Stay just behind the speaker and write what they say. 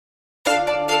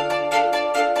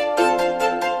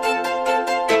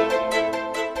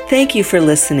Thank you for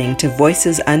listening to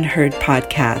Voices Unheard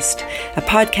Podcast, a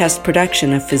podcast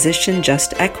production of Physician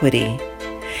Just Equity,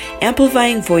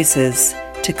 amplifying voices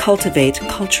to cultivate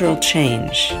cultural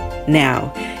change. Now,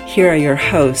 here are your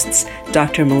hosts,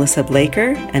 Dr. Melissa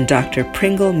Blaker and Dr.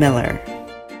 Pringle Miller.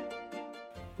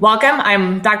 Welcome.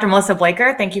 I'm Dr. Melissa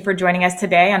Blaker. Thank you for joining us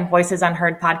today on Voices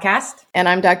Unheard Podcast. And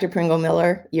I'm Dr. Pringle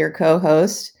Miller, your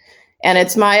co-host. And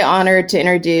it's my honor to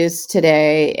introduce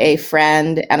today a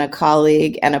friend and a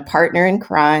colleague and a partner in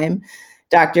crime,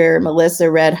 Dr. Melissa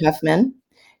Red Hoffman.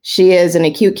 She is an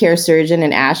acute care surgeon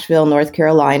in Asheville, North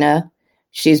Carolina.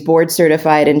 She's board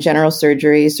certified in general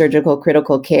surgery, surgical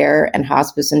critical care, and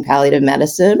hospice and palliative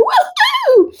medicine.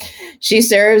 Woo-hoo! She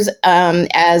serves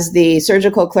as the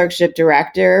surgical clerkship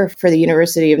director for the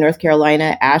University of North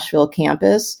Carolina Asheville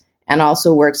campus, and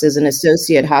also works as an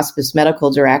associate hospice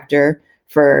medical director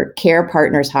for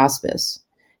CarePartners Hospice.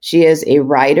 She is a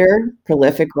writer,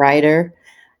 prolific writer,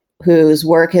 whose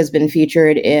work has been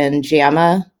featured in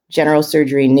JAMA, General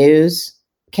Surgery News,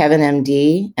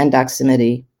 KevinMD and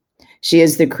Doximity. She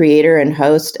is the creator and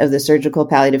host of the Surgical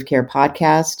Palliative Care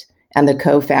Podcast and the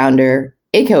co-founder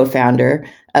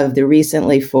of the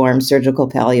recently formed Surgical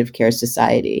Palliative Care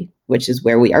Society, which is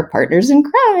where we are partners in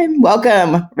crime.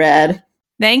 Welcome, Red.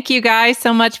 Thank you guys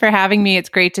so much for having me. It's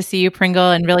great to see you, Pringle,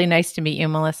 and really nice to meet you,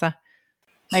 Melissa.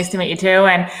 Nice to meet you too.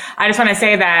 And I just want to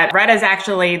say that Red is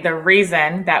actually the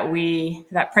reason that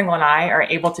Pringle and I are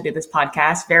able to do this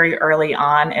podcast very early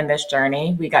on in this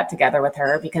journey. We got together with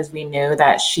her because we knew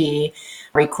that she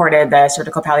recorded the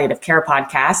Surgical Palliative Care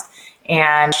Podcast,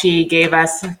 and she gave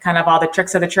us kind of all the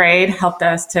tricks of the trade, helped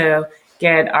us to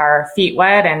get our feet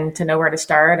wet and to know where to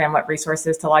start and what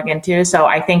resources to log into. So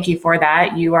I thank you for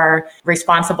that. You are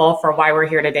responsible for why we're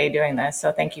here today doing this.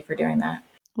 So thank you for doing that.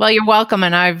 Well, you're welcome.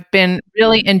 And I've been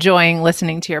really enjoying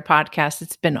listening to your podcast.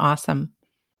 It's been awesome.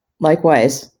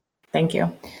 Likewise. Thank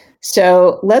you.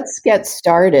 So let's get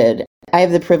started. I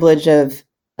have the privilege of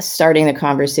starting the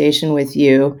conversation with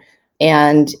you.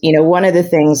 And, one of the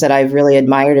things that I've really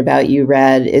admired about you,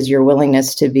 Red, is your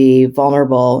willingness to be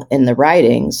vulnerable in the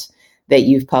writings that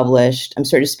you've published. I'm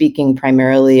sort of speaking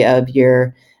primarily of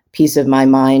your Piece of My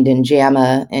Mind in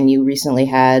JAMA, and you recently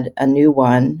had a new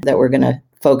one that we're going to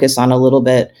focus on a little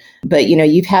bit. But,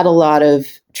 you've had a lot of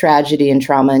tragedy and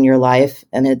trauma in your life,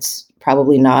 and it's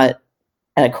probably not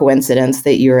a coincidence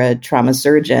that you're a trauma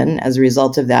surgeon as a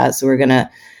result of that. So we're going to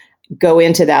go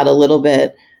into that a little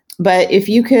bit. But if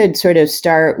you could sort of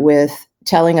start with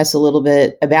telling us a little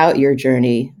bit about your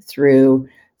journey through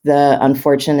the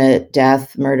unfortunate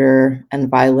death, murder, and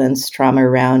violence trauma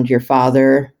around your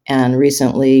father, and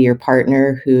recently your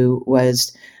partner who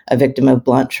was a victim of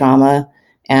blunt trauma.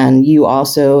 And you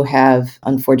also have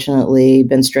unfortunately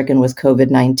been stricken with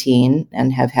COVID-19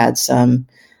 and have had some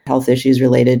health issues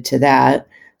related to that.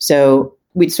 So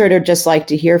we'd sort of just like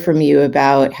to hear from you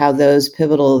about how those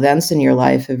pivotal events in your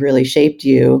life have really shaped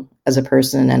you as a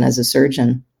person and as a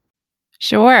surgeon.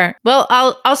 Sure. Well,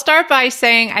 I'll start by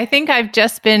saying I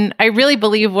really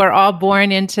believe we're all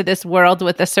born into this world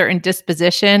with a certain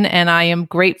disposition, and I am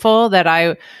grateful that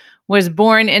I was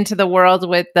born into the world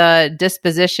with the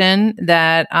disposition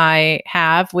that I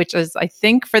have, which is, I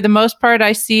think, for the most part,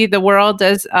 I see the world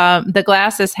as the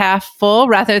glass is half full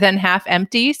rather than half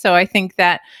empty. So I think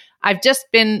that I've just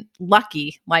been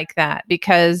lucky like that,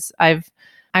 because I've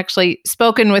actually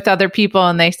spoken with other people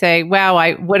and they say, wow,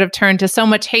 I would have turned to so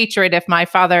much hatred if my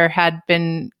father had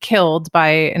been killed by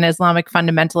an Islamic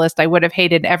fundamentalist. I would have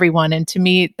hated everyone. And to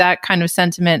me, that kind of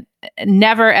sentiment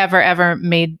never, ever, ever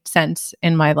made sense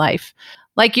in my life.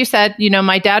 Like you said,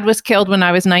 my dad was killed when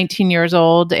I was 19 years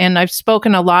old. And I've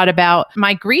spoken a lot about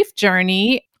my grief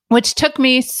journey, which took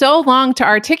me so long to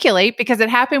articulate because it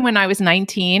happened when I was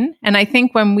 19. And I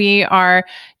think when we are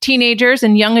teenagers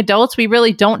and young adults, we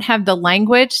really don't have the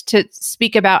language to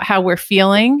speak about how we're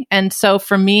feeling. And so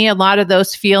for me, a lot of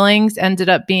those feelings ended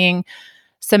up being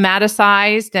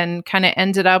somaticized and kind of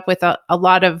ended up with a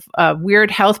lot of weird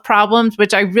health problems,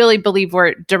 which I really believe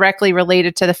were directly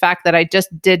related to the fact that I just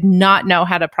did not know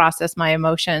how to process my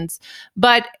emotions.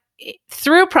 But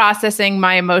through processing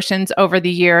my emotions over the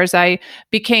years, I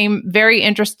became very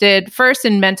interested first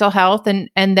in mental health and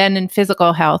then in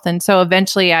physical health. And so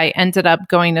eventually I ended up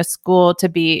going to school to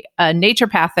be a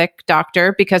naturopathic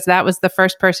doctor, because that was the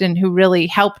first person who really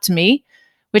helped me,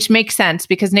 which makes sense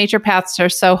because naturopaths are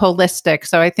so holistic.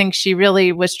 So I think she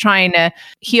really was trying to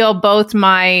heal both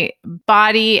my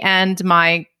body and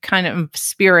my kind of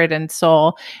spirit and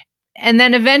soul. And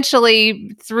then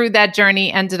eventually through that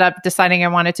journey ended up deciding I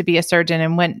wanted to be a surgeon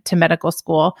and went to medical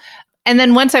school. And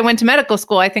then once I went to medical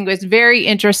school, I think I was very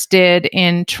interested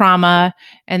in trauma.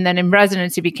 And then in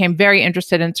residency, became very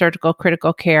interested in surgical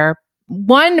critical care.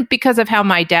 One, because of how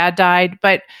my dad died.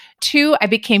 But two, I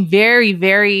became very,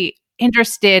 very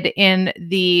interested in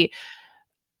the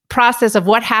process of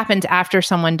what happens after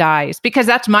someone dies, because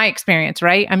that's my experience,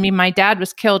 right? I mean, my dad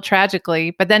was killed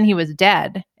tragically, but then he was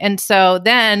dead. And so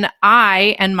then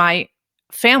I and my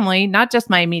family, not just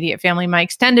my immediate family, my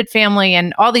extended family,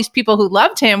 and all these people who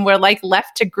loved him were like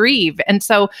left to grieve. And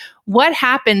so what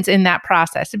happens in that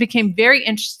process? I became very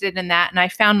interested in that. And I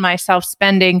found myself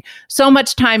spending so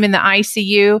much time in the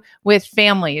ICU with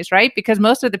families, right? Because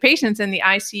most of the patients in the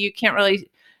ICU can't really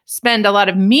spend a lot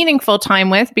of meaningful time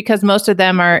with, because most of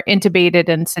them are intubated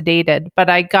and sedated. But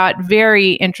I got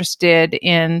very interested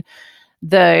in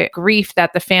the grief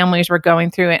that the families were going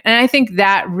through. And I think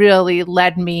that really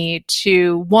led me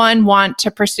to, one, want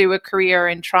to pursue a career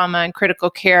in trauma and critical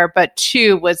care, but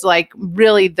two, was like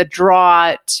really the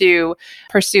draw to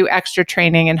pursue extra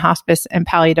training in hospice and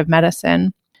palliative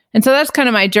medicine. And so that's kind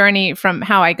of my journey from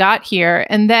how I got here.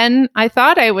 And then I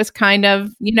thought I was kind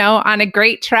of, on a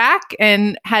great track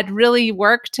and had really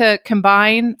worked to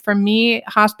combine, for me,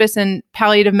 hospice and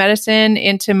palliative medicine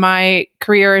into my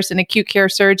career as an acute care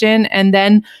surgeon. And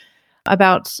then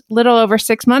about a little over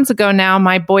 6 months ago now,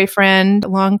 my boyfriend,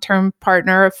 long-term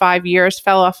partner of 5 years,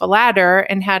 fell off a ladder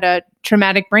and had a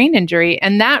traumatic brain injury.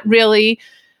 And that really,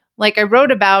 like I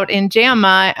wrote about in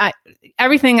JAMA,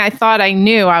 everything I thought I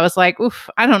knew, I was like, oof,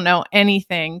 I don't know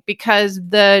anything, because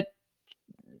the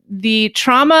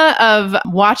trauma of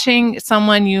watching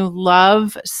someone you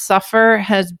love suffer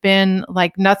has been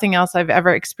like nothing else I've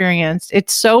ever experienced.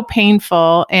 It's so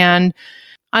painful. And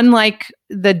unlike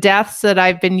the deaths that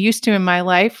I've been used to in my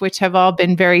life, which have all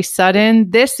been very sudden,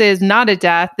 this is not a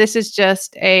death. This is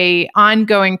just an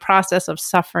ongoing process of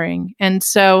suffering. And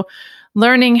so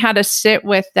learning how to sit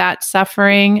with that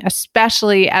suffering,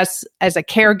 especially as a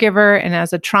caregiver and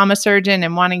as a trauma surgeon,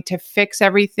 and wanting to fix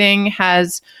everything,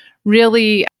 has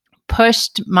really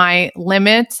pushed my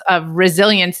limits of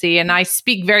resiliency. And I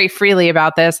speak very freely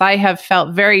about this. I have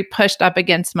felt very pushed up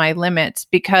against my limits,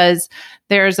 because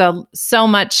there's so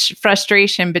much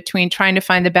frustration between trying to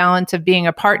find the balance of being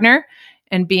a partner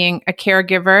and being a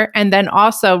caregiver, and then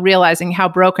also realizing how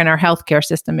broken our healthcare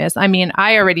system is. I mean,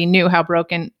 I already knew how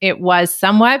broken it was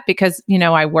somewhat, because,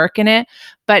 I work in it,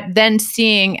 but then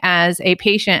seeing as a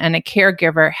patient and a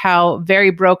caregiver how very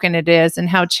broken it is, and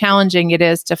how challenging it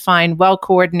is to find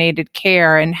well-coordinated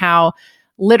care, and how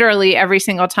literally every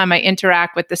single time I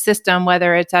interact with the system,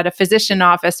 whether it's at a physician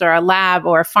office or a lab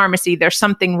or a pharmacy, there's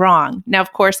something wrong. Now,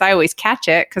 of course, I always catch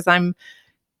it because I'm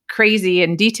crazy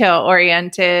and detail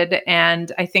oriented,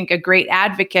 and I think a great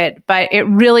advocate, but it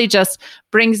really just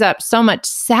brings up so much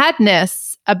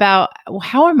sadness about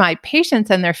how are my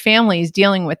patients and their families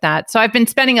dealing with that. So I've been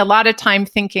spending a lot of time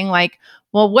thinking like,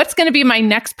 well, what's going to be my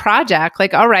next project?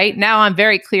 Like, all right, now I'm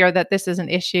very clear that this is an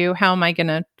issue. How am I going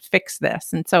to fix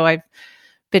this? And so I've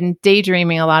been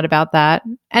daydreaming a lot about that.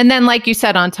 And then, like you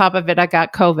said, on top of it, I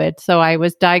got COVID. So I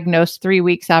was diagnosed 3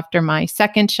 weeks after my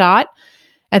second shot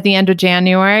at the end of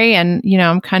January. And,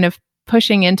 I'm kind of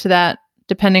pushing into that,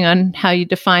 depending on how you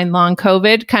define long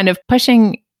COVID, kind of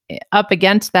pushing up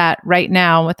against that right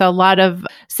now with a lot of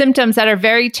symptoms that are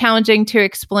very challenging to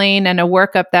explain, and a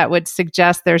workup that would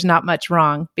suggest there's not much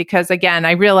wrong. Because again,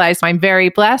 I realize I'm very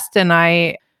blessed,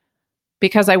 and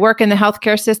because I work in the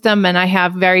healthcare system and I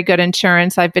have very good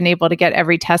insurance, I've been able to get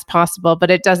every test possible,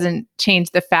 but it doesn't change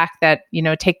the fact that,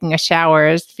 taking a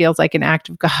shower feels like an act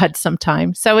of God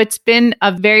sometimes. So it's been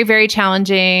a very, very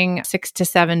challenging 6 to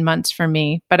 7 months for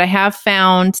me, but I have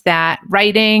found that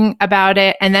writing about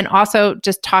it, and then also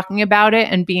just talking about it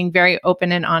and being very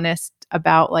open and honest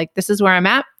about like, this is where I'm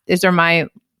at. These are my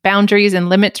boundaries and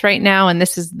limits right now, and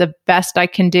this is the best I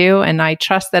can do. And I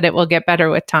trust that it will get better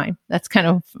with time. That's kind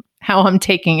of how I'm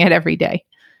taking it every day.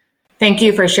 Thank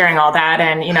you for sharing all that.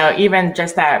 And, even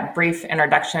just that brief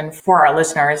introduction for our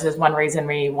listeners is one reason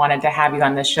we wanted to have you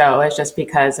on this show, is just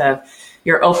because of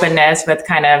your openness with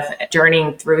kind of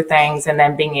journeying through things, and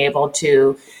then being able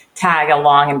to tag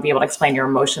along and be able to explain your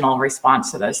emotional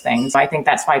response to those things. I think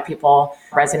that's why people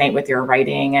resonate with your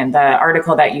writing. And the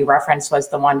article that you referenced was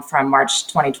the one from March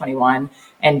 2021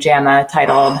 in JAMA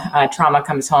titled Trauma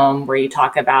Comes Home, where you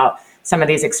talk about some of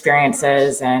these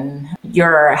experiences and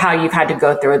how you've had to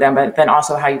go through them, but then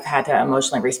also how you've had to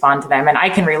emotionally respond to them. And I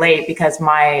can relate, because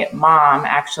my mom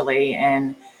actually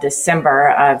in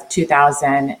December of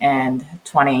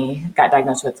 2020 got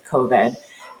diagnosed with COVID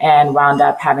and wound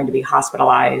up having to be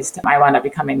hospitalized. I wound up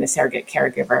becoming the surrogate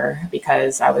caregiver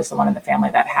because I was the one in the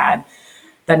family that had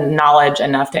the knowledge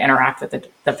enough to interact with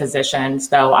the physicians,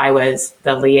 though I was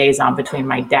the liaison between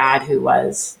my dad, who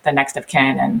was the next of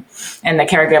kin, and the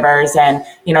caregivers. And,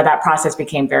 that process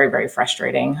became very, very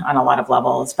frustrating on a lot of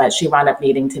levels. But she wound up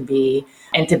needing to be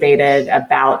intubated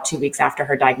about 2 weeks after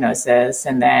her diagnosis.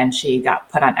 And then she got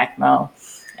put on ECMO.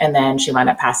 And then she wound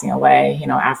up passing away,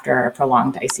 after a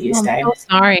prolonged ICU stay. I'm so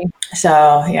sorry.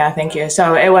 So, yeah, thank you.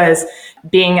 So it was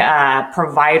being a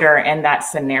provider in that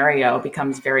scenario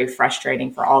becomes very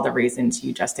frustrating for all the reasons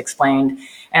you just explained.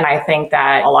 And I think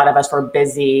that a lot of us were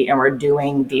busy and we're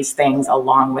doing these things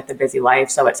along with the busy life.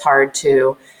 So it's hard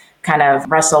to kind of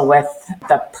wrestle with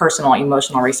the personal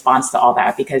emotional response to all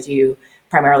that, because you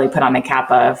primarily put on the cap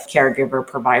of caregiver,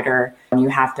 provider, and you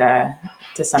have to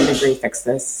some degree fix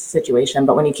this situation.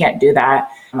 But when you can't do that,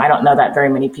 I don't know that very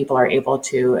many people are able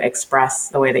to express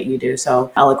the way that you do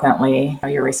so eloquently,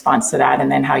 your response to that,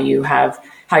 and then how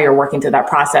you're working through that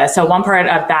process. So one part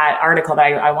of that article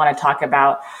that I want to talk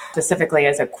about specifically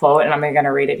is a quote, and I'm going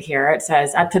to read it here. It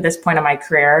says, "Up to this point in my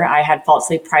career, I had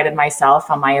falsely prided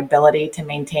myself on my ability to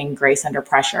maintain grace under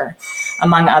pressure.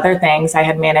 Among other things, I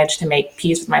had managed to make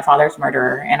peace with my father's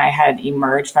murderer, and I had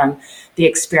emerged from the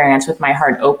experience with my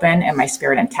heart open and my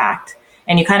spirit intact."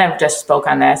 And you kind of just spoke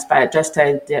on this, but just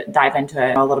to dive into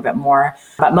it a little bit more.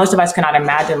 But most of us cannot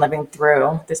imagine living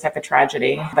through this type of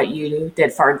tragedy, but you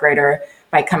did far greater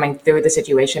by coming through the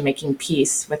situation, making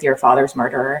peace with your father's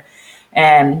murderer.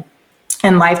 And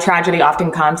life tragedy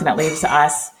often comes and it leaves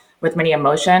us with many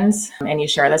emotions. And you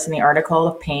share this in the article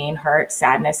of pain, hurt,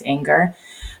 sadness, anger.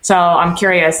 So I'm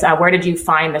curious, where did you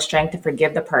find the strength to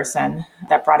forgive the person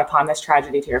that brought upon this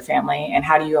tragedy to your family? And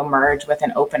how do you emerge with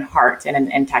an open heart and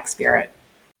an intact spirit?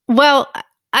 Well,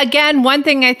 again, one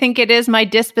thing I think it is my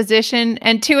disposition.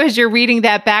 And two, as you're reading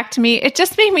that back to me, it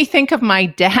just made me think of my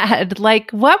dad.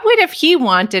 Like, what would have he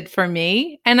wanted for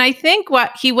me? And I think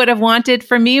what he would have wanted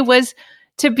for me was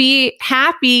to be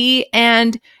happy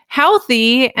and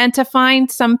healthy and to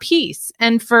find some peace.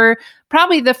 And for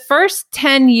probably the first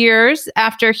 10 years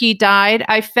after he died,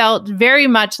 I felt very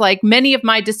much like many of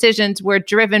my decisions were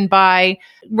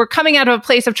coming out of a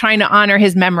place of trying to honor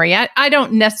his memory. I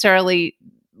don't necessarily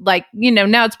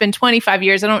now it's been 25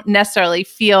 years. I don't necessarily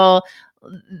feel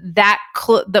that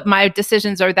my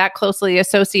decisions are that closely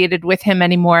associated with him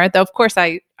anymore. Though, of course,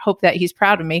 I hope that he's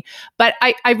proud of me. But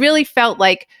I really felt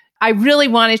like I really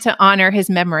wanted to honor his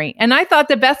memory. And I thought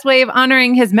the best way of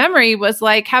honoring his memory was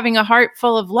like having a heart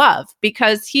full of love,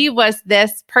 because he was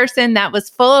this person that was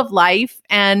full of life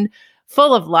and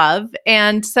full of love.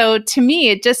 And so to me,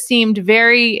 it just seemed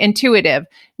very intuitive.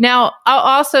 Now, I'll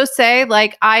also say,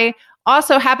 I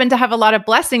also happened to have a lot of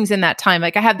blessings in that time.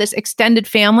 I have this extended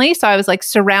family, so I was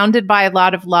surrounded by a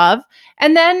lot of love.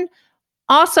 And then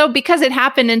also, because it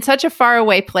happened in such a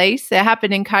faraway place, it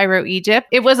happened in Cairo, Egypt,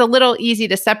 it was a little easy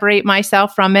to separate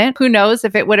myself from it. Who knows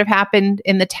if it would have happened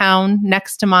in the town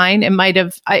next to mine,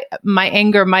 my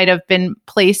anger might have been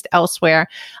placed elsewhere.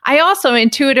 I also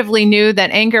intuitively knew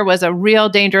that anger was a real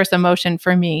dangerous emotion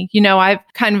for me. I've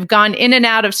kind of gone in and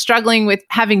out of struggling with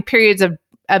having periods of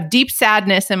deep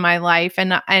sadness in my life.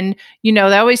 And they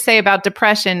always say about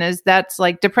depression is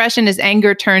depression is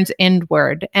anger turns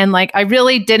inward. And I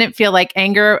really didn't feel like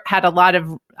anger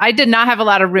I did not have a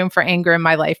lot of room for anger in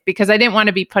my life, because I didn't want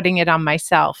to be putting it on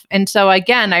myself. And so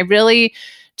again, I really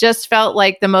just felt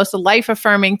like the most life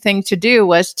affirming thing to do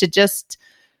was to just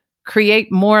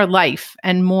create more life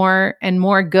and more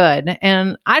good.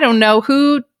 And I don't know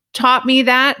who taught me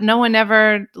that. No one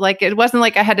ever, it wasn't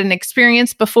like I had an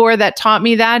experience before that taught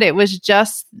me that. It was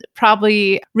just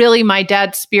probably really my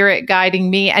dad's spirit guiding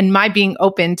me and my being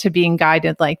open to being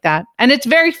guided like that. And it's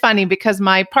very funny because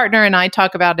my partner and I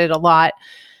talk about it a lot,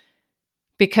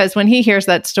 because when he hears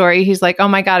that story, he's like, oh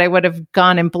my God, I would have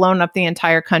gone and blown up the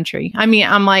entire country. I mean,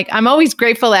 I'm always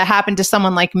grateful that happened to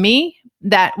someone like me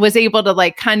that was able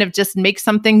to kind of just make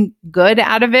something good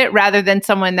out of it, rather than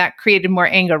someone that created more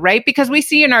anger, right? Because we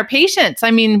see in our patients,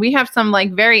 we have some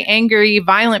very angry,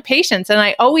 violent patients. And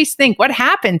I always think, what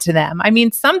happened to them?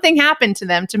 Something happened to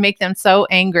them to make them so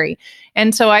angry.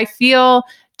 And so I feel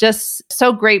just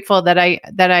so grateful that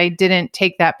I didn't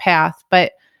take that path.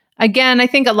 But again, I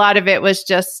think a lot of it was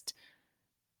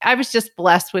I was just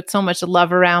blessed with so much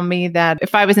love around me that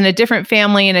if I was in a different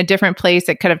family, in a different place,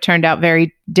 it could have turned out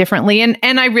very differently. And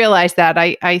I realized that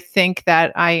I think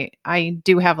that I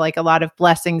do have a lot of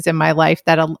blessings in my life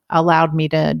that allowed me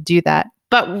to do that.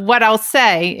 But what I'll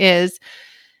say is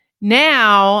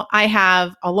now I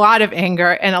have a lot of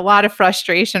anger and a lot of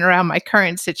frustration around my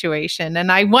current situation.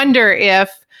 And I wonder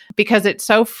if, because it's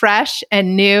so fresh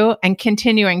and new and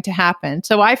continuing to happen.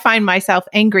 So I find myself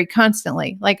angry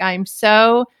constantly. I'm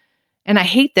so and I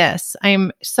hate this.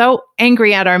 I'm so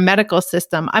angry at our medical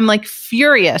system. I'm like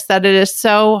furious that it is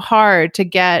so hard to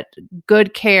get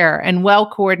good care and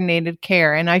well-coordinated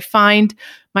care. And I find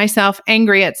myself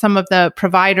angry at some of the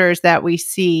providers that we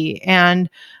see. And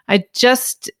I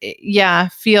just,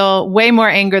 feel way more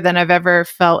anger than I've ever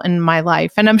felt in my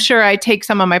life. And I'm sure I take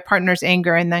some of my partner's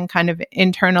anger and then kind of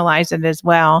internalize it as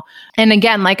well. And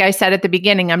again, like I said at the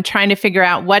beginning, I'm trying to figure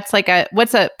out what's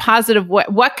a positive,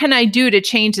 what can I do to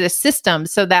change the system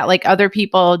so that like other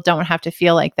people don't have to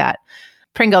feel like that.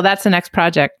 Pringle, that's the next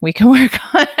project we can work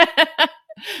on.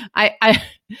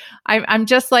 I'm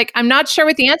just like, I'm not sure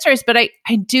what the answer is, but I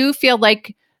do feel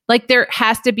like there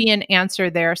has to be an answer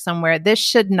there somewhere. This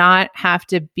should not have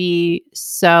to be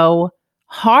so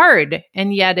hard.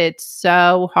 And yet it's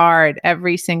so hard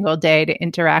every single day to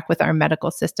interact with our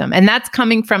medical system. And that's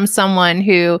coming from someone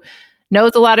who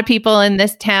knows a lot of people in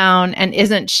this town and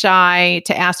isn't shy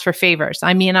to ask for favors.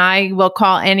 I mean, I will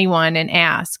call anyone and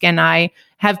ask, and I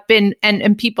have been,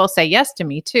 and people say yes to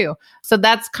me too. So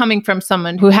that's coming from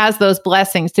someone who has those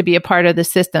blessings to be a part of the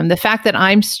system. The fact that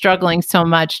I'm struggling so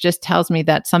much just tells me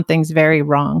that something's very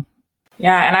wrong.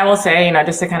 Yeah. And I will say,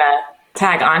 just to kind of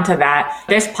tag onto that,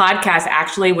 this podcast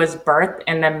actually was birthed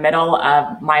in the middle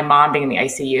of my mom being in the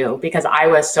ICU, because I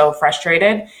was so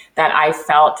frustrated that I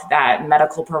felt that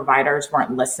medical providers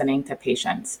weren't listening to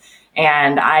patients.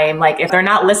 And I'm like, if they're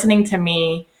not listening to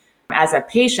me as a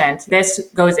patient, this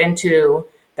goes into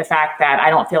the fact that I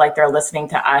don't feel like they're listening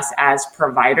to us as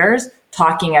providers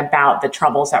talking about the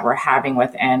troubles that we're having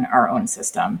within our own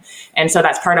system. And so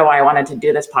that's part of why I wanted to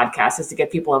do this podcast, is to give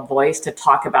people a voice to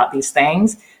talk about these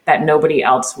things that nobody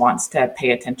else wants to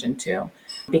pay attention to.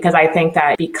 Because I think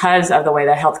that because of the way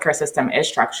the healthcare system is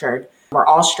structured, we're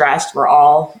all stressed, we're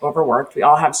all overworked, we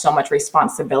all have so much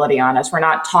responsibility on us. We're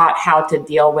not taught how to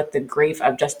deal with the grief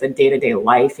of just the day-to-day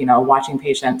life, watching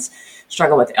patients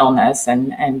struggle with illness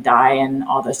and die and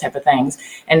all those type of things.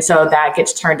 And so that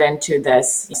gets turned into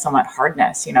this somewhat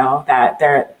hardness,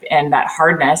 that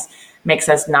hardness makes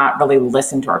us not really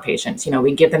listen to our patients.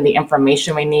 We give them the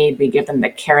information we need, we give them the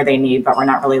care they need, but we're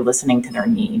not really listening to their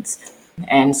needs.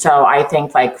 And so I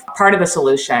think like part of the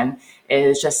solution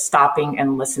is just stopping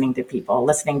and listening to people,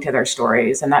 listening to their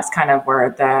stories. And that's kind of where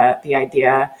the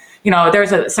idea,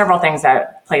 there's several things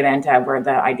that played into where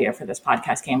the idea for this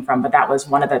podcast came from, but that was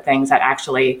one of the things that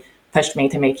actually pushed me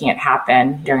to making it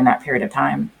happen during that period of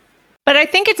time. But I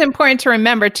think it's important to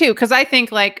remember too, because I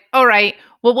think like, all right,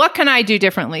 well, what can I do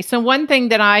differently? So one thing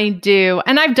that I do,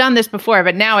 and I've done this before,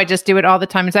 but now I just do it all the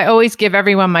time, is I always give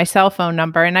everyone my cell phone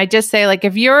number. And I just say like,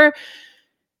 if you're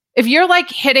like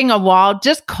hitting a wall,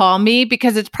 just call me,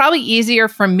 because it's probably easier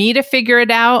for me to figure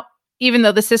it out, even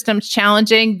though the system's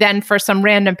challenging, than for some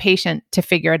random patient to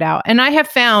figure it out. And I have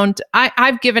found,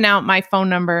 I've given out my phone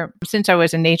number since I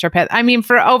was a naturopath. I mean,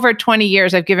 for over 20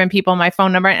 years, I've given people my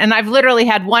phone number, and I've literally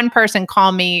had one person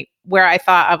call me where I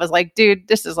thought, I was like, dude,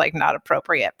 this is like not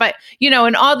appropriate. But,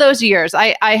 in all those years,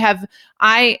 I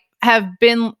have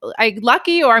been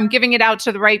lucky, or I'm giving it out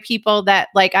to the right people, that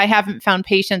like I haven't found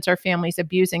patients or families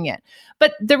abusing it.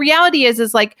 But the reality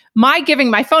is like my giving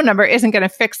my phone number isn't going to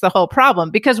fix the whole problem,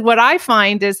 because what I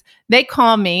find is they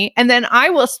call me and then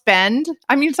I will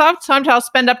sometimes I'll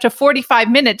spend up to 45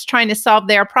 minutes trying to solve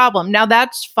their problem. Now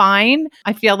that's fine.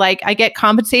 I feel like I get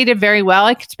compensated very well.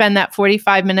 I could spend that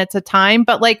 45 minutes of time,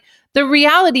 but like the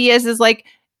reality is like,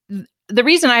 the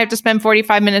reason I have to spend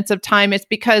 45 minutes of time is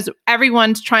because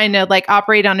everyone's trying to like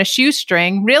operate on a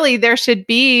shoestring. Really, there should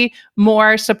be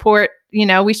more support.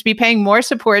 We should be paying more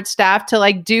support staff to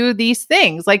like do these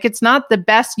things. Like it's not the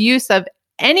best use of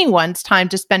anyone's time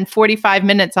to spend 45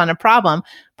 minutes on a problem.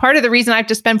 Part of the reason I have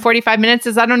to spend 45 minutes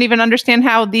is I don't even understand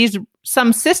how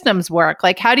some systems work.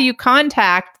 Like, how do you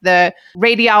contact the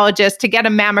radiologist to get a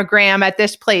mammogram at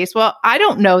this place? Well, I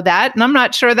don't know that. And I'm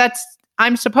not sure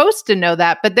I'm supposed to know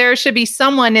that, but there should be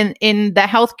someone in the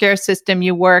healthcare system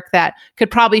you work that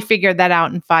could probably figure that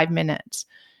out in 5 minutes.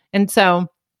 And so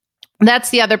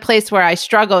that's the other place where I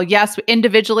struggle. Yes,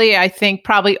 individually, I think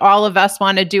probably all of us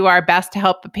want to do our best to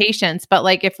help the patients. But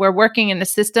like if we're working in a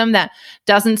system that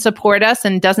doesn't support us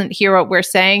and doesn't hear what we're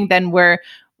saying, then we're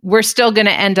still going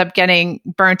to end up getting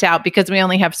burnt out, because we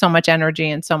only have so much energy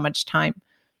and so much time.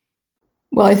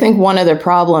 Well, I think one of the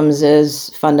problems is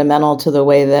fundamental to the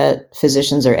way that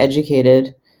physicians are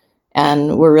educated.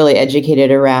 And we're really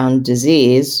educated around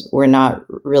disease. We're not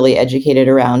really educated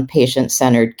around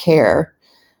patient-centered care.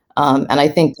 And I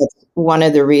think that's one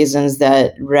of the reasons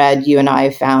that, Red, you and I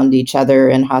found each other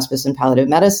in hospice and palliative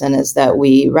medicine, is that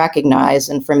we recognize,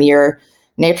 and from your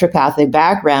naturopathic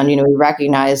background, we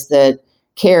recognize that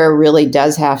care really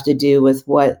does have to do with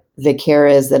what the care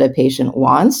is that a patient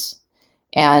wants.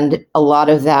 And a lot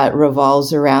of that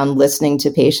revolves around listening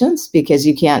to patients, because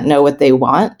you can't know what they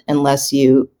want unless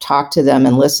you talk to them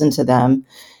and listen to them.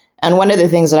 And one of the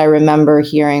things that I remember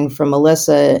hearing from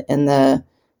Melissa in the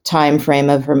time frame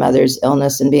of her mother's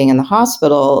illness and being in the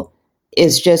hospital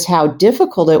is just how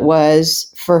difficult it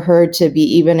was for her to be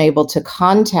even able to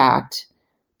contact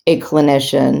a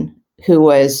clinician who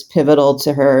was pivotal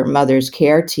to her mother's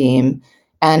care team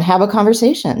and have a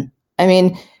conversation. I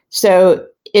mean, so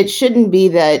it shouldn't be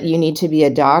that you need to be a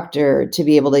doctor to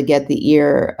be able to get the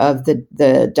ear of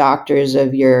the doctors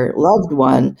of your loved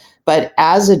one. But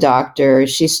as a doctor,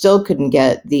 she still couldn't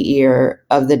get the ear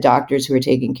of the doctors who were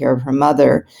taking care of her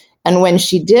mother. And when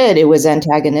she did, it was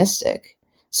antagonistic.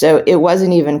 So it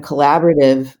wasn't even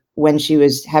collaborative when she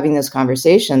was having those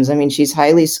conversations. I mean, she's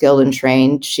highly skilled and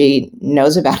trained. She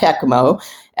knows about ECMO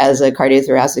as a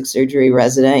cardiothoracic surgery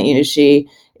resident. You know, she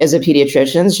is a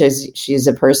pediatrician. She's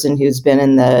a person who's been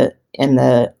in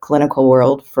the clinical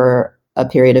world for a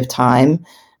period of time.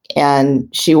 And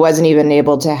she wasn't even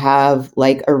able to have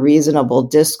like a reasonable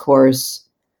discourse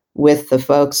with the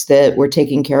folks that were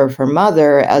taking care of her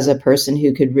mother as a person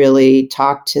who could really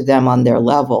talk to them on their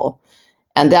level.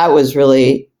 And that was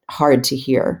really hard to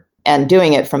hear. And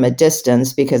doing it from a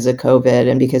distance because of COVID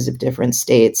and because of different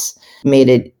states made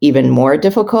it even more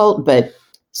difficult. But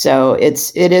so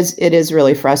it is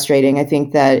really frustrating. I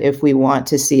think that if we want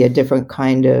to see a different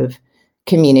kind of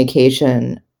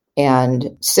communication and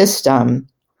system,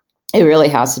 it really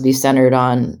has to be centered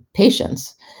on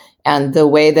patients. And the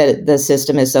way that the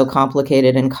system is so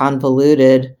complicated and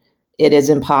convoluted, it is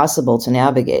impossible to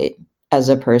navigate as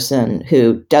a person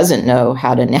who doesn't know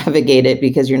how to navigate it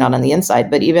because you're not on the inside.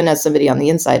 But even as somebody on the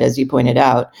inside, as you pointed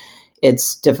out,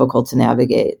 it's difficult to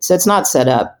navigate. So it's not set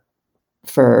up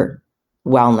for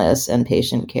wellness and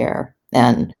patient care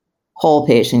and whole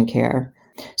patient care.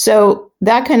 So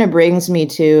that kind of brings me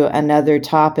to another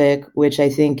topic, which I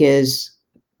think is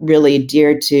really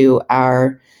dear to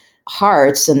our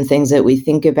hearts and things that we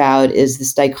think about, is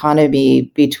this dichotomy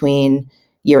between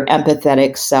your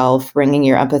empathetic self, bringing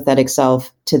your empathetic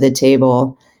self to the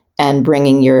table, and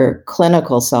bringing your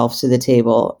clinical self to the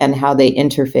table, and how they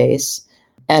interface,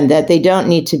 and that they don't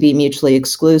need to be mutually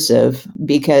exclusive.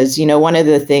 Because, you know, one of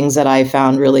the things that I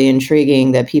found really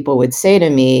intriguing that people would say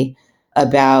to me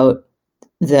about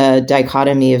the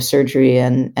dichotomy of surgery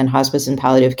and hospice and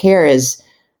palliative care is,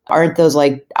 aren't those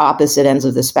like opposite ends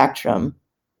of the spectrum?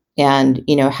 And,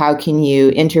 you know, how can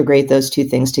you integrate those two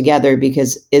things together?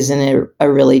 Because isn't it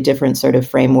a really different sort of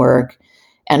framework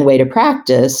and way to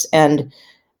practice? And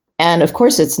of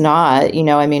course it's not. You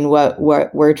know, I mean, what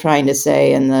we're trying to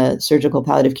say in the surgical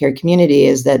palliative care community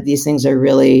is that these things are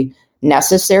really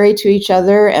necessary to each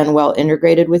other and well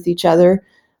integrated with each other.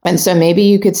 And so maybe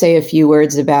you could say a few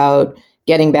words about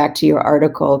getting back to your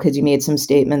article, because you made some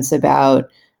statements about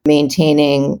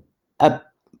maintaining a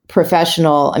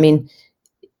professional, I mean,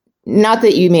 not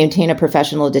that you maintain a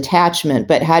professional detachment,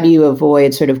 but how do you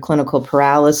avoid sort of clinical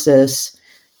paralysis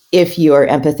if you are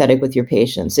empathetic with your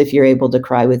patients, if you're able to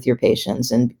cry with your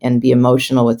patients and be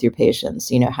emotional with your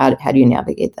patients? You know, how do you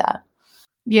navigate that?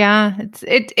 Yeah,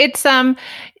 it's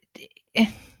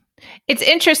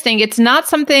interesting. It's not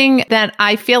something that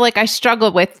I feel like I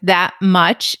struggle with that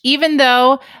much, even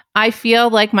though I feel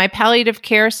like my palliative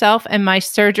care self and my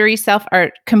surgery self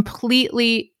are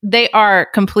completely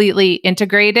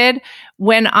integrated.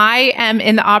 When I am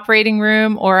in the operating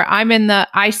room or I'm in the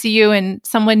ICU and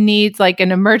someone needs like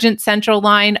an emergent central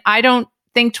line, I don't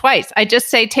think twice. I just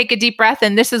say, take a deep breath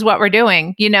and this is what we're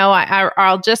doing. You know,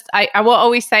 I will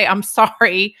always say, I'm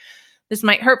sorry. This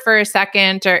might hurt for a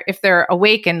second, or if they're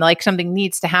awake and like something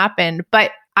needs to happen,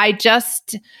 but I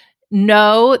just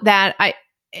know that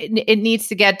it needs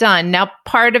to get done. Now,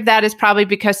 part of that is probably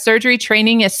because surgery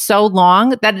training is so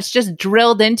long that it's just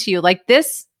drilled into you. Like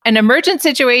this, an emergent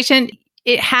situation,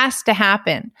 it has to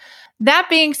happen. That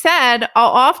being said,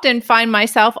 I'll often find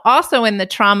myself also in the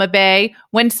trauma bay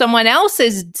when someone else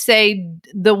is, say,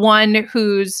 the one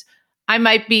who's, I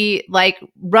might be like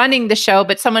running the show,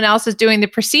 but someone else is doing the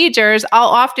procedures. I'll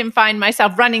often find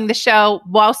myself running the show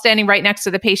while standing right next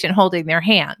to the patient holding their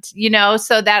hand, you know,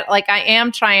 so that like I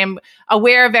am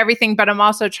aware of everything, but I'm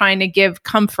also trying to give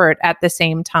comfort at the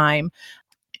same time.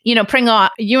 You know, Pringle,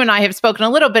 you and I have spoken a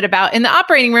little bit about in the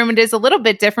operating room, it is a little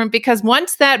bit different because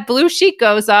once that blue sheet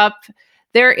goes up,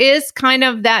 there is kind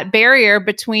of that barrier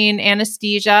between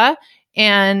anesthesia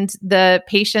and the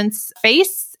patient's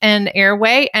face and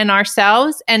airway and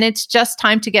ourselves, and it's just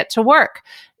time to get to work.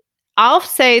 I'll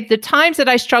say the times that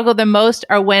I struggle the most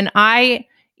are when I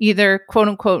either quote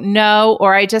unquote no,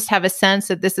 or I just have a sense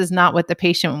that this is not what the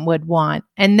patient would want.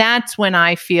 And that's when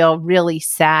I feel really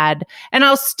sad. And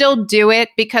I'll still do it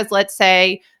because let's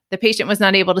say the patient was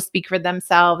not able to speak for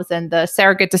themselves and the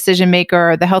surrogate decision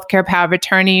maker or the healthcare power of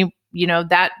attorney,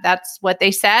 that's what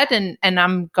they said. And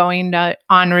I'm going to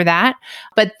honor that.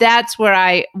 But that's where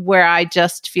I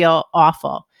just feel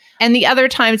awful. And the other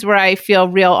times where I feel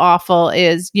real awful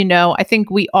is, I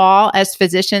think we all as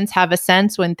physicians have a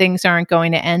sense when things aren't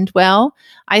going to end well.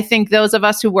 I think those of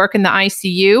us who work in the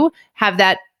ICU have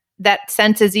that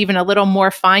sense is even a little more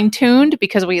fine-tuned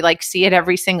because we see it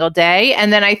every single day.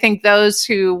 And then I think those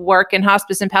who work in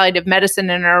hospice and palliative medicine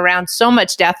and are around so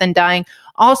much death and dying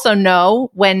also know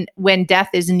when death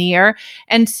is near.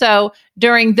 And so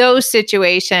during those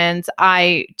situations,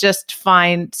 I just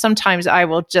find sometimes I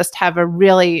will just have a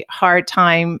really hard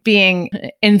time being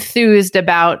enthused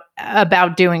about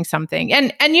doing something.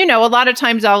 And a lot of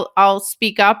times I'll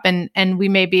speak up and we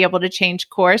may be able to change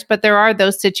course, but there are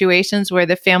those situations where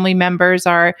the family members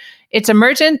it's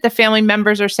emergent, the family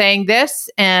members are saying this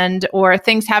or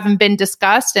things haven't been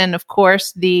discussed. And of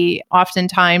course,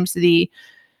 oftentimes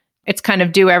it's kind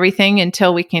of do everything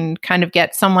until we can kind of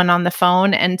get someone on the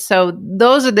phone. And so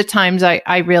those are the times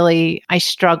I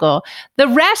struggle. The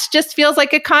rest just feels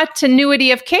like a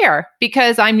continuity of care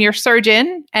because I'm your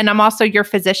surgeon and I'm also your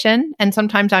physician. And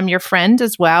sometimes I'm your friend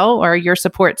as well, or your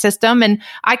support system. And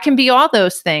I can be all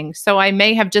those things. So I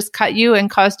may have just cut you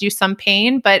and caused you some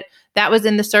pain, but that was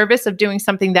in the service of doing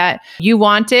something that you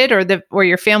wanted or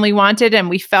your family wanted. And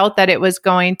we felt that it was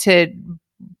going to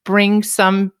bring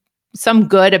some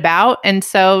good about. And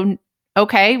so,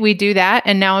 okay, we do that.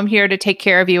 And now I'm here to take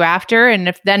care of you after. And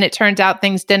if then it turns out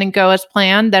things didn't go as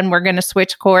planned, then we're going to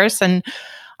switch course and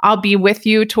I'll be with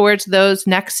you towards those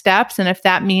next steps. And if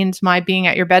that means my being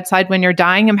at your bedside when you're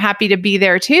dying, I'm happy to be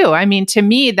there too. I mean, to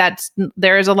me,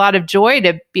 there's a lot of joy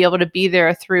to be able to be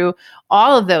there through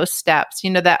all of those steps.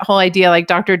 That whole idea, like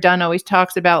Dr. Dunn always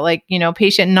talks about,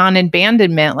 patient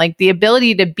non-abandonment, the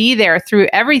ability to be there through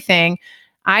everything,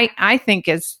 I think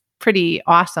is pretty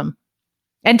awesome.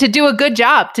 And to do a good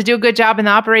job in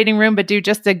the operating room, but do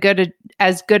just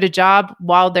as good a job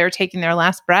while they're taking their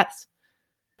last breaths.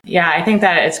 Yeah, I think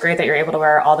that it's great that you're able to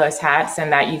wear all those hats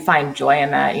and that you find joy in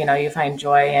that. You find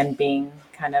joy in being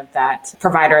kind of that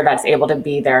provider that's able to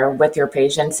be there with your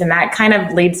patients. And that kind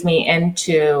of leads me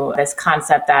into this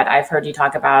concept that I've heard you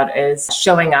talk about is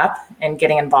showing up and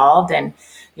getting involved. And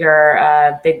you're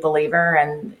a big believer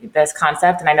in this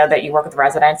concept. And I know that you work with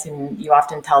residents and you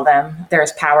often tell them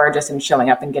there's power just in showing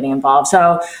up and getting involved.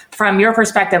 So from your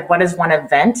perspective, what is one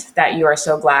event that you are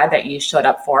so glad that you showed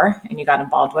up for and you got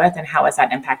involved with, and how has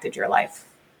that impacted your life?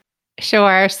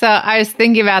 Sure. So I was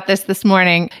thinking about this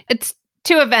morning. It's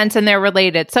two events and they're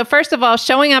related. So first of all,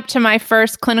 showing up to my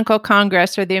first clinical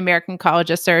congress for the American College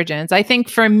of Surgeons. I think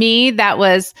for me,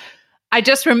 I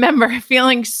just remember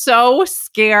feeling so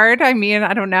scared. I mean,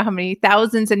 I don't know how many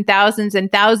thousands and thousands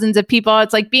and thousands of people.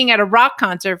 It's like being at a rock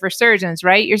concert for surgeons,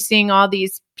 right? You're seeing all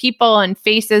these people and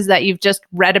faces that you've just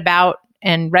read about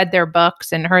and read their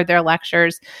books and heard their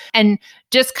lectures. And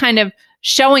just kind of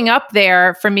showing up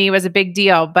there for me was a big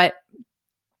deal. But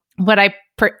what I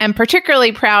am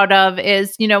particularly proud of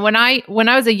is, when I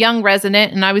was a young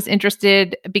resident and I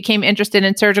became interested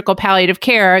in surgical palliative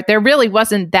care, there really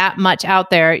wasn't that much out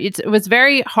there. It was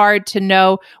very hard to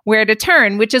know where to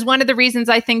turn, which is one of the reasons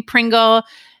I think Pringle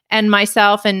and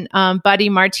myself and Buddy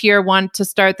Martyr want to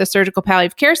start the Surgical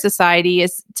Palliative Care Society,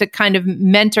 is to kind of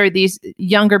mentor these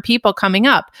younger people coming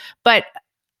up. But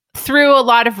through a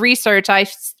lot of research, I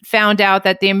found out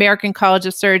that the American College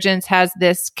of Surgeons has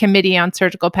this committee on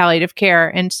surgical palliative care.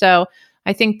 And so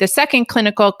I think the second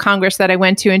clinical congress that I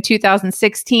went to in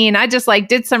 2016, I just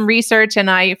did some research and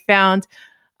I found,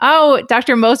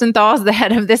 Dr. Mosenthal is the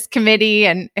head of this committee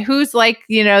and who's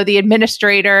the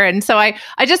administrator. And so I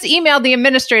just emailed the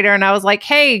administrator and I was like,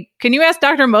 hey, can you ask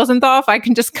Dr. Mosenthal if I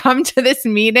can just come to this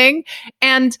meeting?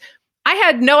 And I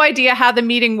had no idea how the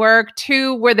meeting worked,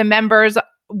 how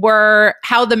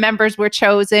the members were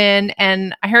chosen.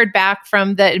 And I heard back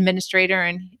from the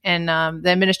administrator and the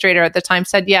administrator at the time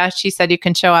said, yeah, she said you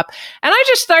can show up. And I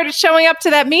just started showing up to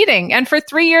that meeting. And for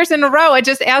 3 years in a row, I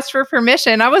just asked for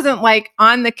permission. I wasn't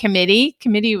on the committee.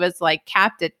 Committee was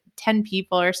capped at 10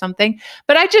 people or something,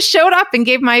 but I just showed up and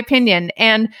gave my opinion.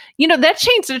 And, that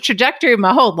changed the trajectory of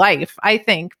my whole life, I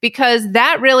think, because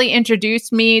that really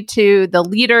introduced me to the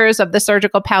leaders of the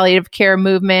surgical palliative care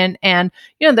movement. And,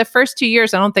 the first 2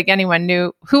 years, I don't think anyone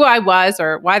knew who I was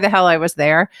or why the hell I was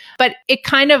there, but it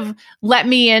kind of let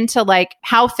me into like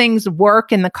how things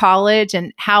work in the college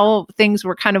and how things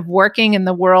were kind of working in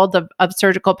the world of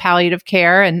surgical palliative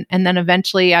care. And then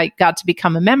eventually I got to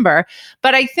become a member.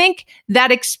 But I think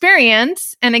that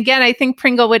experience, and again, I think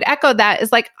Pringle would echo that,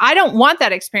 is like, I don't want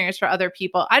that experience for other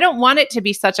people. I don't want it to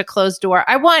be such a closed door.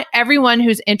 I want everyone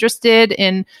who's interested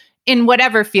in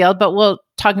whatever field, but we're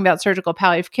talking about surgical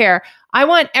palliative care. I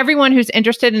want everyone who's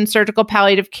interested in surgical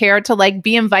palliative care to like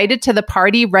be invited to the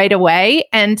party right away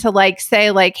and to like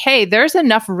say like, hey, there's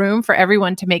enough room for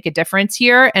everyone to make a difference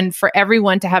here and for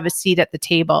everyone to have a seat at the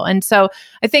table. And so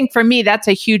I think for me, that's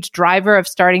a huge driver of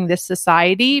starting this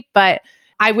society. But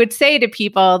I would say to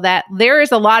people that there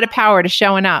is a lot of power to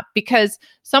showing up, because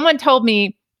someone told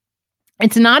me,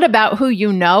 it's not about who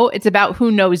you know, it's about who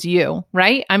knows you,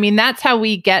 right? I mean, that's how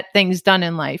we get things done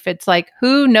in life. It's like,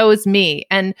 who knows me?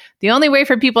 And the only way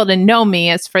for people to know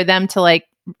me is for them to like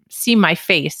see my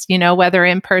face, whether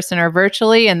in person or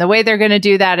virtually. And the way they're going to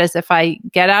do that is if I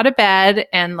get out of bed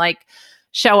and like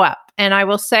show up. And I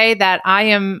will say that I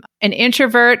am an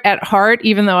introvert at heart,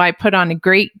 even though I put on a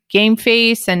great game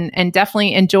face and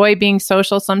definitely enjoy being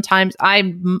social. Sometimes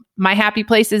my happy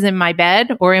place is in my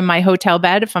bed or in my hotel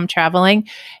bed if I'm traveling.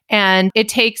 And it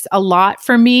takes a lot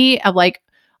for me.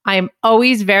 I'm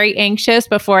always very anxious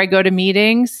before I go to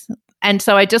meetings. And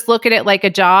so I just look at it like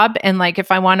a job. And like,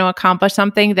 if I want to accomplish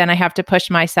something, then I have to push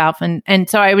myself. And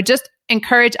so I would just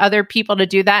encourage other people to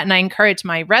do that. And I encourage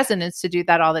my residents to do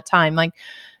that all the time. Like,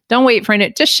 don't wait for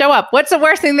it. Just show up. What's the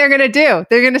worst thing they're going to do?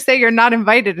 They're going to say you're not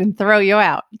invited and throw you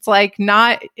out.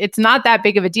 It's not that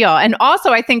big of a deal. And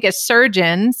also, I think as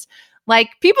surgeons, like,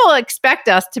 people expect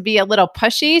us to be a little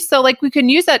pushy. So like, we can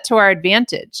use that to our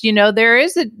advantage. There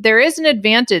is an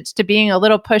advantage to being a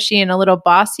little pushy and a little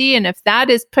bossy. And if that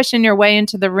is pushing your way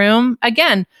into the room,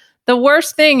 again, the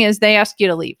worst thing is they ask you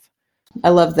to leave. I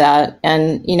love that.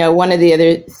 And, one of the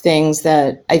other things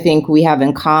that I think we have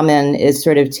in common is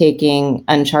sort of taking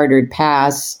uncharted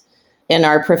paths in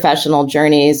our professional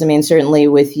journeys. I mean, certainly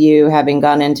with you having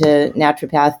gone into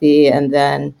naturopathy and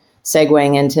then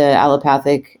segueing into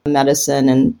allopathic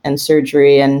medicine and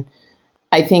surgery. And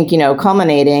I think,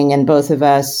 culminating in both of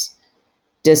us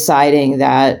deciding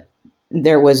that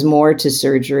there was more to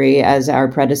surgery, as our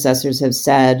predecessors have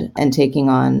said, and taking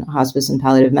on hospice and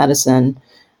palliative medicine.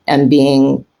 And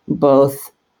being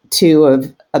both two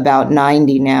of about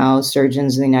 90 now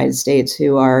surgeons in the United States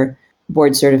who are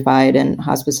board certified in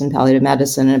hospice and palliative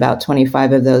medicine, and about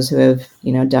 25 of those who have,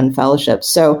 done fellowships.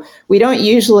 So we don't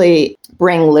usually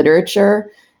bring literature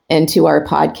into our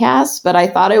podcast, but I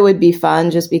thought it would be fun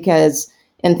just because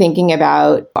in thinking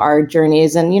about our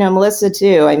journeys, and, Melissa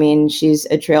too, I mean, she's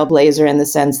a trailblazer in the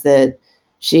sense that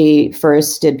she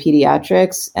first did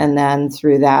pediatrics and then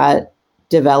through that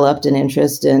developed an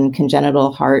interest in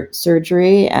congenital heart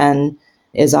surgery and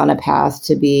is on a path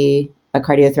to be a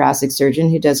cardiothoracic surgeon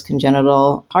who does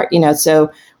congenital heart, so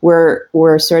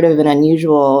we're sort of an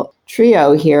unusual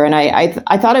trio here. And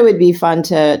I thought it would be fun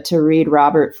to read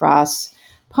Robert Frost's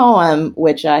poem,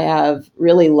 which I have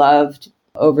really loved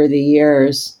over the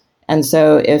years. And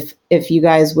so if you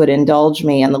guys would indulge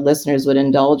me and the listeners would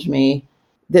indulge me,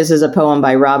 this is a poem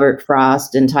by Robert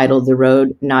Frost entitled The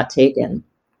Road Not Taken.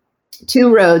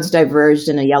 2 roads diverged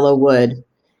in a yellow wood,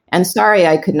 and sorry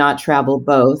I could not travel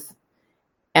both.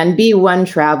 And be one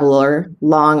traveler,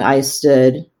 long I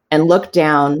stood, and looked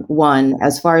down one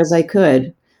as far as I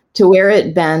could, to where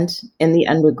it bent in the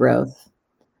undergrowth.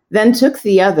 Then took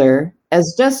the other,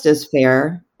 as just as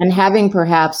fair, and having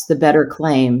perhaps the better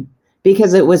claim,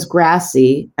 because it was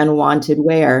grassy and wanted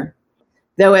wear.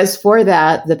 Though as for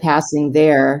that, the passing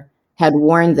there had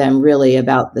warned them really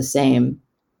about the same.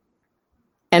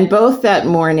 And both that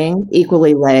morning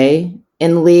equally lay,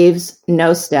 in leaves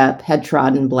no step had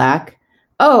trodden black.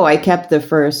 Oh, I kept the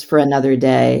first for another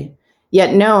day,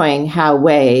 yet knowing how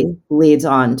way leads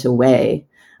on to way,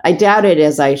 I doubted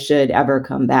as I should ever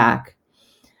come back.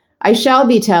 I shall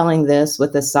be telling this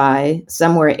with a sigh,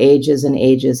 somewhere ages and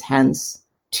ages hence.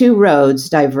 2 roads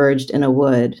diverged in a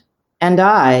wood, and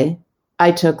I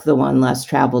took the one less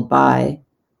traveled by,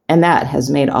 and that has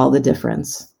made all the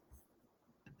difference.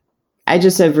 I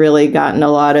just have really gotten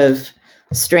a lot of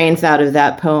strength out of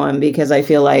that poem because I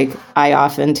feel like I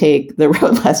often take the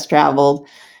road less traveled.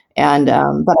 And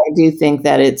but I do think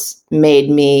that it's made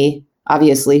me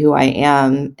obviously who I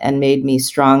am and made me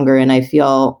stronger. And I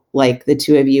feel like the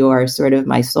two of you are sort of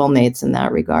my soulmates in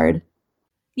that regard.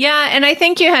 Yeah. And I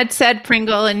think you had said,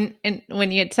 Pringle, and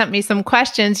when you had sent me some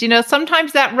questions,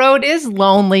 sometimes that road is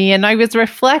lonely. And I was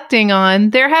reflecting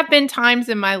on, there have been times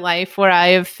in my life where I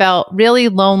have felt really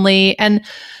lonely. And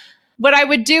what I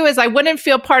would do is I wouldn't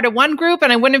feel part of one group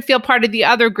and I wouldn't feel part of the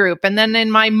other group. And then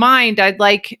in my mind, I'd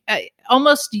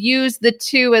almost use the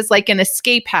two as like an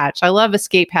escape hatch. I love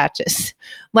escape hatches.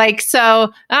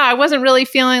 I wasn't really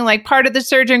feeling like part of the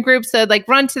surgeon group. So I'd like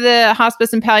run to the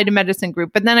hospice and palliative medicine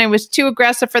group, but then I was too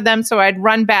aggressive for them. So I'd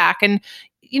run back. And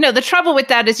the trouble with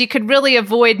that is you could really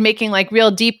avoid making like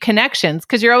real deep connections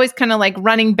because you're always kind of like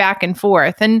running back and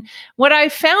forth. And what I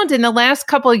found in the last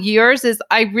couple of years is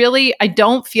I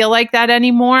don't feel like that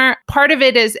anymore. Part of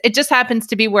it is it just happens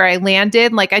to be where I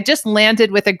landed. Like I just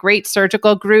landed with a great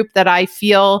surgical group that I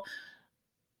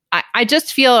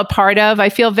just feel a part of. I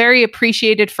feel very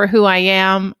appreciated for who I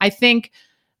am. I think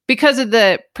because of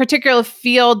the particular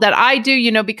field that I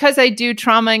do, because I do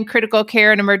trauma and critical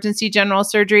care and emergency general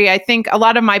surgery, I think a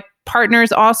lot of my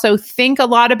partners also think a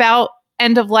lot about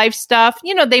end of life stuff.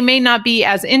 They may not be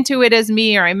as into it as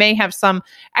me, or I may have some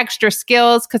extra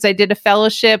skills because I did a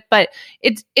fellowship, but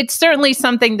it's certainly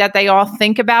something that they all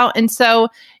think about. And so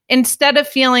instead of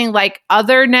feeling like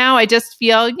other now, I just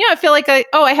feel, I feel like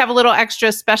I have a little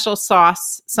extra special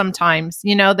sauce sometimes.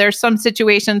 There's some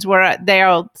situations where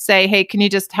they'll say, hey, can you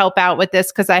just help out with this?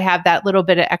 Because I have that little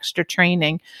bit of extra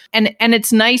training. And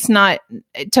it's nice not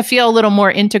to feel a little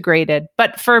more integrated.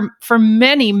 But for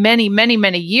many, many, many,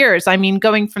 many years, I mean,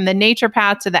 going from the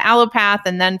naturopath to the allopath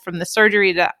and then from the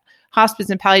surgery to hospice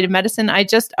and palliative medicine, I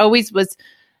just always was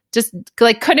just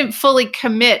like couldn't fully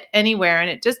commit anywhere.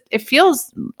 And it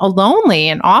feels lonely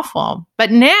and awful.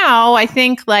 But now I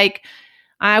think like,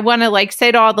 I want to like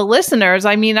say to all the listeners,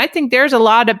 I mean, I think there's a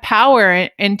lot of power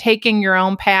in taking your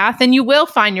own path, and you will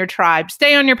find your tribe.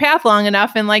 Stay on your path long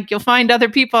enough and like, you'll find other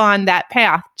people on that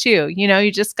path too. You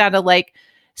just got to like,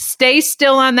 stay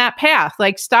still on that path,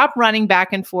 like stop running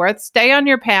back and forth, stay on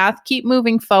your path, keep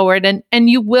moving forward, and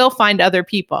you will find other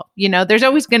people. There's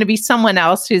always going to be someone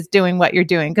else who's doing what you're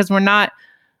doing because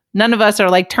none of us are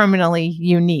like terminally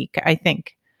unique, I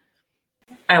think.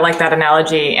 I like that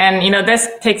analogy. And, this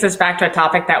takes us back to a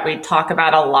topic that we talk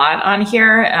about a lot on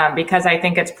here because I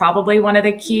think it's probably one of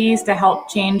the keys to help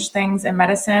change things in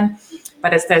medicine.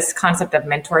 But it's this concept of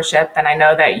mentorship. And I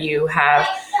know that you have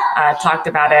talked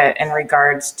about it in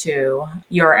regards to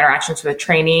your interactions with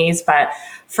trainees. But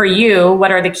for you,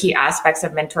 what are the key aspects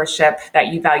of mentorship that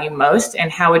you value most? And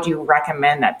how would you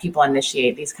recommend that people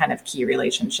initiate these kind of key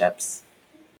relationships?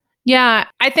 Yeah,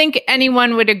 I think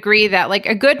anyone would agree that like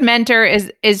a good mentor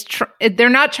they're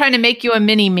not trying to make you a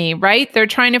mini me, right? They're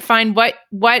trying to find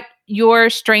what your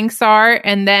strengths are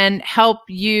and then help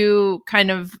you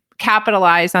kind of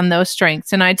capitalize on those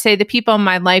strengths. And I'd say the people in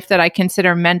my life that I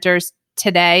consider mentors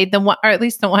today, or at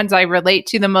least the ones I relate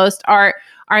to the most are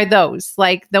those,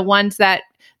 like the ones that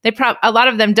a lot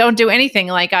of them don't do anything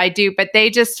like I do, but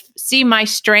they just see my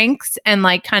strengths and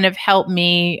like kind of help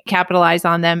me capitalize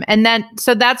on them. And then,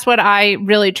 so that's what I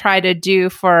really try to do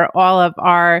for all of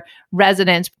our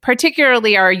residents,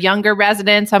 particularly our younger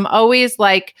residents. I'm always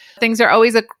like, things are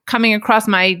always coming across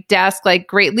my desk, like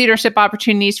great leadership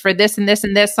opportunities for this and this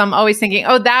and this. So I'm always thinking,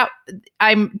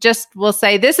 will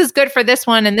say, this is good for this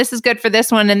one, and this is good for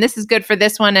this one, and this is good for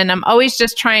this one. And I'm always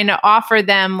just trying to offer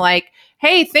them like,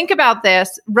 hey, think about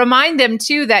this. Remind them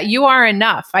too that you are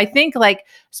enough. I think like,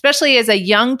 especially as a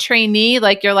young trainee,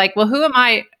 like you're like, well, who am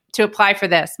I to apply for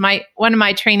this? One of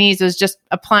my trainees was just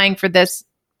applying for this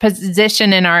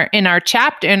position in our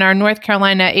chapter, in our North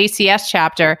Carolina ACS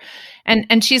chapter.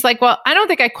 And she's like, well, I don't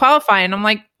think I qualify. And I'm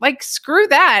like, screw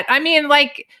that. I mean,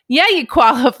 like, yeah, you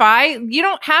qualify. You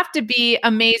don't have to be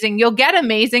amazing. You'll get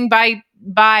amazing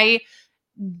by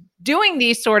doing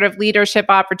these sort of leadership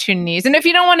opportunities. And if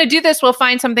you don't want to do this, we'll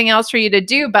find something else for you to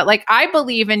do. But like, I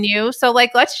believe in you. So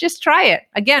like, let's just try it.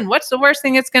 Again, what's the worst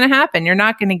thing that's going to happen? You're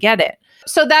not going to get it.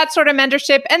 So that sort of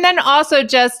mentorship. And then also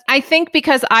just, I think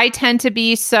because I tend to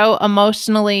be so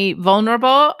emotionally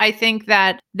vulnerable, I think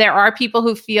that there are people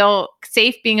who feel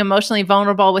safe being emotionally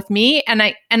vulnerable with me. And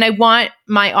I want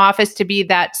my office to be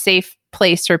that safe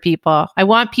place for people. I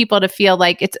want people to feel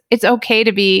like it's okay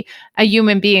to be a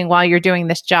human being while you're doing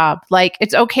this job. Like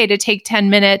it's okay to take 10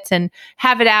 minutes and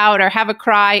have it out or have a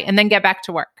cry and then get back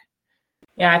to work.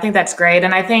 Yeah, I think that's great.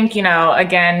 And I think,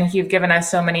 again, you've given us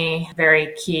so many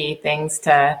very key things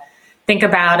to think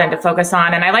about and to focus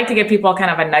on. And I like to give people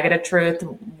kind of a nugget of truth.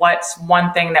 What's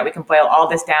one thing that we can boil all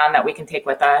this down that we can take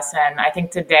with us? And I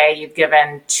think today you've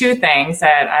given two things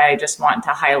that I just want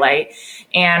to highlight.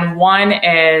 And one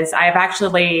is I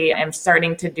am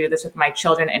starting to do this with my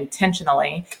children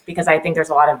intentionally because I think there's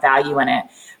a lot of value in it.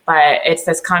 But it's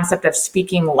this concept of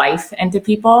speaking life into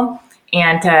people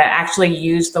and to actually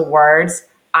use the words,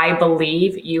 I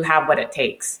believe you have what it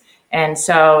takes. And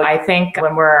so I think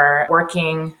when we're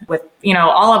working with,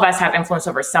 all of us have influence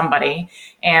over somebody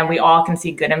and we all can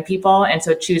see good in people. And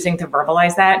so choosing to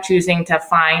verbalize that, choosing to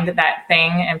find that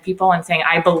thing in people and saying,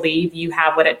 I believe you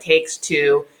have what it takes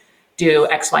to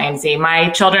do X, Y, and Z. My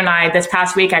children and I, this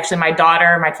past week, actually, my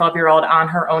daughter, my 12-year-old on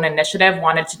her own initiative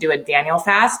wanted to do a Daniel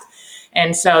fast.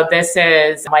 And so this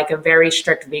is like a very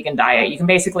strict vegan diet. You can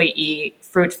basically eat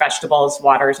fruits, vegetables,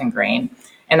 waters, and grain.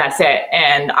 And that's it.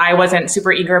 And I wasn't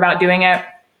super eager about doing it.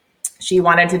 She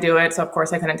wanted to do it. So of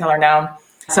course I couldn't tell her no.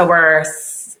 So we're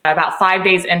about 5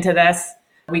 days into this.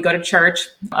 We go to church,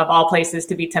 of all places,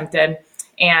 to be tempted.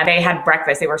 And they had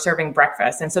breakfast. They were serving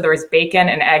breakfast. And so there was bacon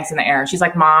and eggs in the air. She's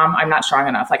like, Mom, I'm not strong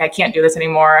enough. Like, I can't do this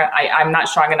anymore. I'm not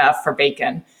strong enough for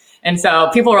bacon. And so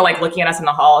people were like looking at us in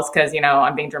the halls because,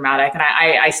 I'm being dramatic. And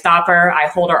I stop her, I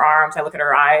hold her arms, I look at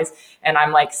her eyes, and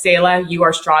I'm like, Selah, you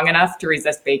are strong enough to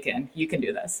resist bacon. You can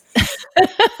do this.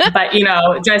 But,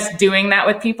 just doing that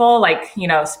with people, like,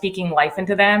 speaking life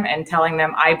into them and telling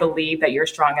them, I believe that you're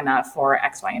strong enough for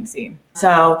X, Y, and Z.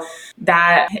 So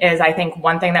that is, I think,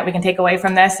 one thing that we can take away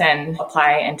from this and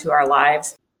apply into our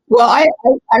lives. Well, I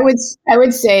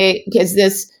would say, because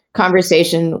this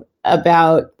conversation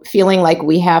about feeling like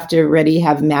we have to already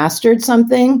have mastered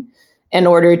something in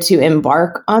order to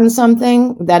embark on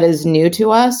something that is new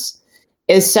to us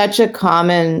is such a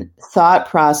common thought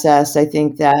process, I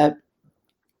think, that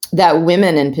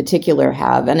women in particular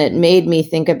have. And it made me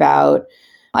think about,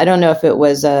 I don't know if it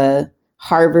was a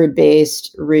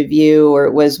Harvard-based review or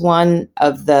it was one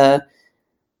of the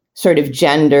sort of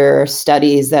gender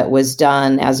studies that was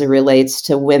done as it relates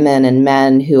to women and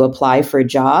men who apply for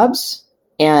jobs.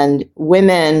 And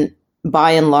women,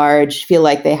 by and large, feel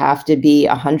like they have to be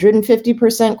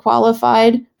 150%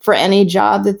 qualified for any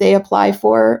job that they apply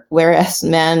for, whereas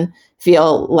men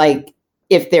feel like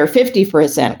if they're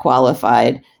 50%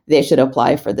 qualified, they should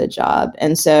apply for the job.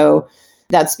 And so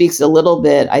that speaks a little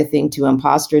bit, I think, to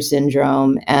imposter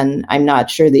syndrome. And I'm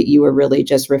not sure that you were really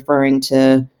just referring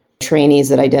to trainees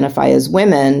that identify as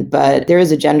women, but there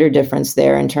is a gender difference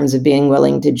there in terms of being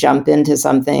willing to jump into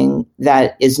something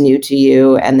that is new to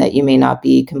you and that you may not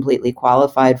be completely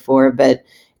qualified for, but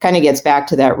kind of gets back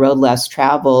to that road less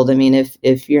traveled. I mean,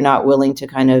 if you're not willing to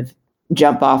kind of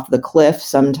jump off the cliff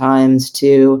sometimes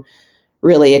to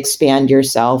really expand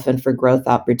yourself and for growth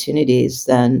opportunities,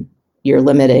 then you're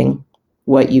limiting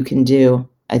what you can do,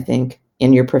 I think,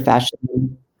 in your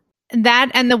profession.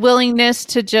 That and the willingness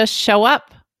to just show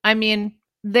up. I mean,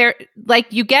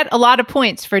 you get a lot of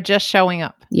points for just showing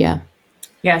up. Yeah.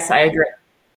 Yes, I agree.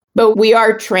 But we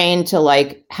are trained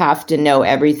to have to know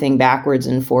everything backwards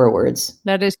and forwards.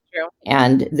 That is true.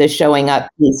 And the showing up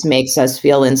piece makes us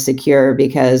feel insecure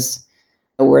because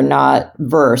we're not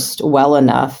versed well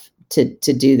enough to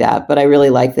do that. But I really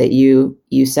like that you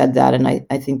said that. And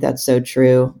I think that's so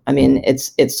true. I mean,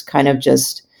 it's kind of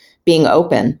just being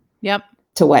open. Yep.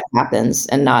 To what happens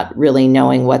and not really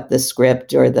knowing what the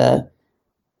script or the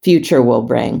future will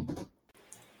bring.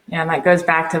 Yeah, and that goes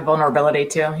back to vulnerability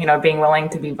too, being willing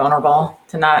to be vulnerable,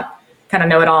 to not kind of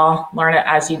know it all, learn it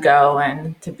as you go,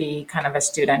 and to be kind of a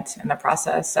student in the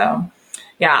process. So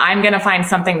yeah, I'm going to find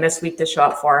something this week to show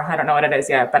up for. I don't know what it is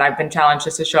yet, but I've been challenged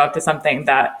just to show up to something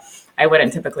that I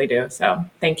wouldn't typically do. So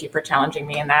thank you for challenging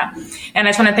me in that. And I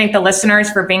just want to thank the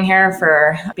listeners for being here,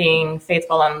 for being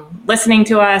faithful and listening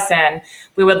to us. And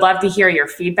we would love to hear your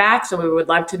feedback. So we would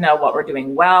love to know what we're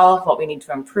doing well, what we need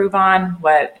to improve on,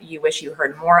 what you wish you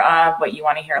heard more of, what you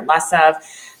want to hear less of.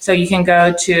 So you can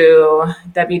go to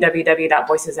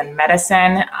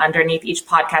www.voicesinmedicine. Underneath each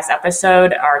podcast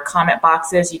episode are comment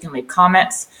boxes. You can leave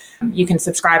comments. You can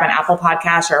subscribe on Apple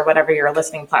Podcasts or whatever your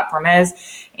listening platform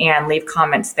is and leave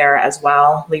comments there as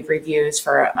well. Leave reviews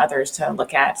for others to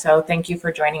look at. So thank you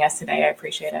for joining us today. I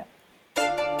appreciate it.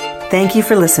 Thank you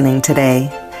for listening today.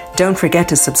 Don't forget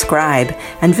to subscribe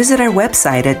and visit our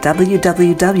website at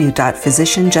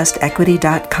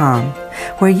www.physicianjustequity.com,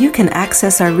 where you can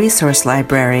access our resource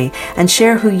library and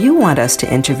share who you want us to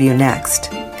interview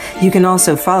next. You can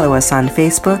also follow us on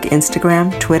Facebook,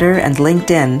 Instagram, Twitter, and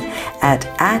LinkedIn at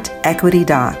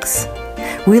 @EquityDocs.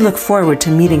 We look forward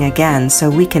to meeting again so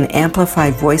we can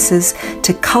amplify voices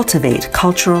to cultivate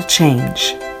cultural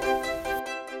change.